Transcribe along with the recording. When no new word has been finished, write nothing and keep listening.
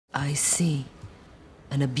I see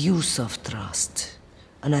an abuse of trust,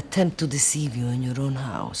 an attempt to deceive you in your own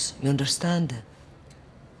house. You understand?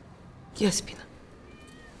 Yes, Pina.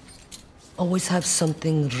 Always have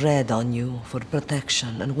something red on you for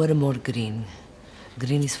protection, and wear more green.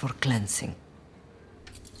 Green is for cleansing.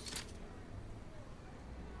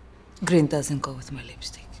 Green doesn't go with my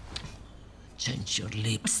lipstick. Change your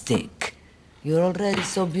lipstick. You're already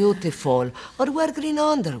so beautiful. Or wear green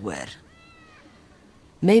underwear.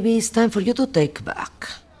 Maybe it's time for you to take back.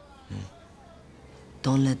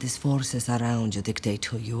 Don't let these forces around you dictate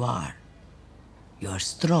who you are. You're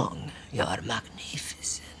strong. You're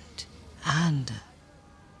magnificent. And...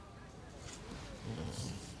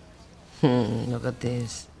 look at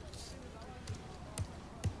this.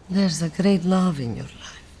 There's a great love in your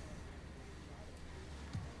life.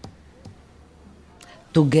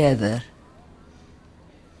 Together,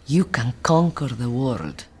 you can conquer the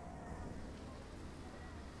world.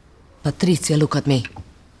 Patrizia, look at me.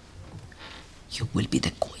 You will be the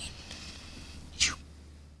queen.